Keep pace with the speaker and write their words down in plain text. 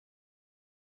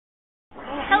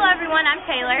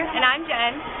Taylor. And I'm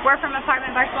Jen. We're from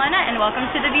Apartment Barcelona, and welcome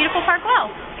to the beautiful Parc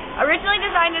Güell. Originally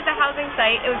designed as a housing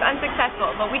site, it was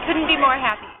unsuccessful, but we couldn't be more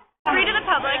happy. It's free to the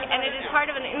public, and it is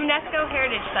part of an UNESCO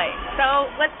heritage site.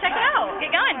 So let's check it out.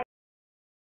 Get going.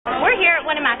 We're here at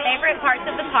one of my favorite parts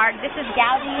of the park. This is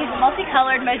Gaudí's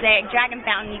multicolored mosaic dragon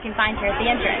fountain you can find here at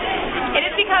the entrance. It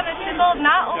has become a symbol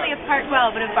not only of Parc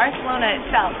Güell, but of Barcelona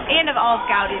itself, and of all of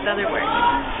Gaudí's other works.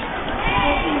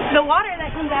 The water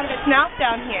that comes out of its mouth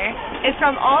down here is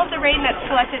from all of the rain that's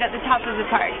collected at the top of the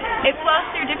park. It flows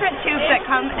through different tubes that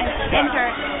come and enter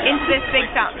into this big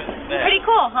fountain. Pretty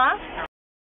cool, huh?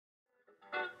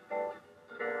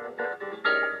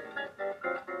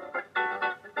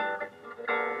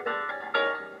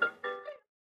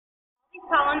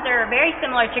 Columns are very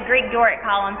similar to Greek Doric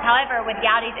columns. However, with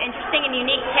Gaudí's interesting and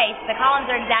unique taste, the columns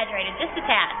are exaggerated just a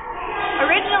tad.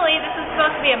 Originally, this was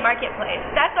supposed to be a marketplace.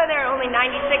 That's why there are only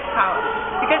 96 columns,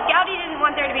 because Gaudí didn't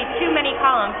want there to be too many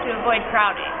columns to avoid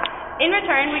crowding. In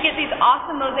return, we get these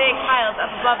awesome mosaic tiles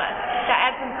up above us that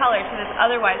add some color to this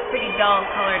otherwise pretty dull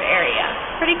colored area.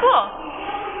 Pretty cool.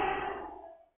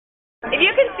 If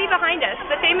you can see behind us,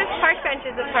 the famous park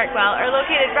benches of Parc Güell are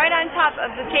located right on top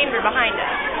of the chamber behind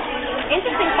us.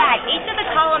 Interesting fact, each of the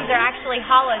columns are actually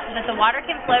hollow so that the water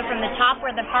can flow from the top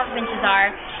where the park benches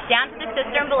are down to the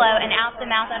cistern below and out the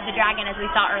mouth of the dragon as we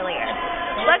saw earlier.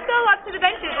 Let's go up to the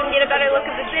benches and get a better look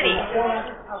of the city.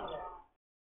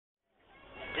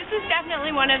 This is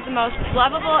definitely one of the most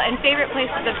lovable and favorite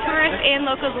places of tourists and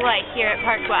locals alike here at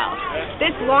Parc Güell.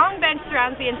 This long bench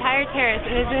surrounds the entire terrace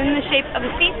and is in the shape of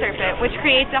a sea serpent, which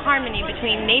creates a harmony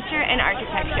between nature and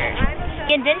architecture.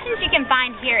 The inventions you can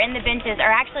find here in the benches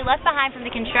are actually left behind from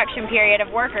the construction period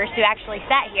of workers who actually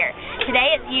sat here.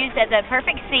 Today it's used as a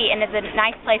perfect seat and is a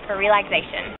nice place for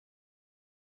relaxation.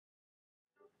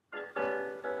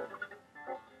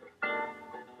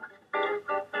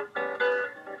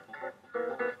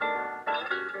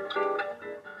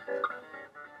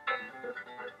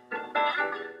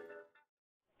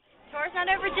 Tour's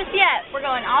not over just yet. We're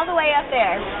going all the way up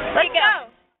there. Let's go!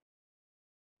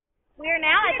 We are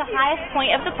now at the highest point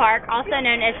of the park, also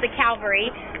known as the Calvary,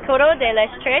 Torre de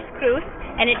las Tres Cruces,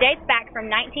 and it dates back from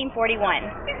 1941.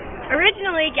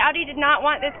 Originally, Gaudí did not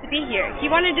want this to be here. He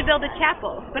wanted to build a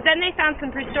chapel, but then they found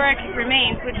some prehistoric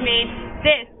remains which made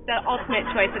this the ultimate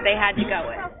choice that they had to go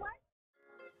with.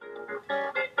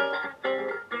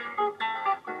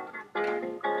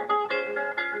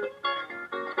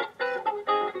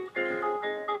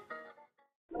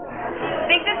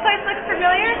 Think this place looks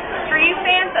familiar? For you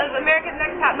fans of America's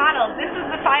Next Top Model, this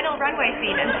was the final runway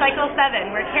scene in Cycle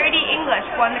 7, where Carrie English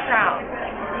won the crown.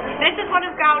 This is one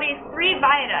of Gaudí's 3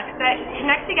 viaducts that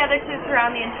connect together to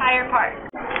surround the entire park.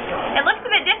 It looks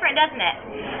a bit different, doesn't it?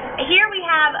 Here we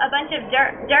have a bunch of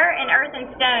dirt and earth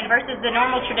and stone versus the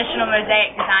normal traditional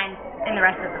mosaic designs in the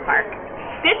rest of the park.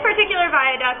 This particular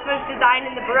viaduct was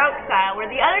designed in the Baroque style, where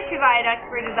the other 2 viaducts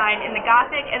were designed in the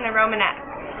Gothic and the Romanesque.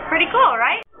 Pretty cool,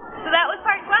 right? So that was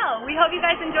Parc Güell. We hope you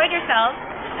guys enjoyed yourselves.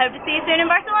 Hope to see you soon in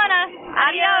Barcelona.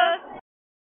 Adios!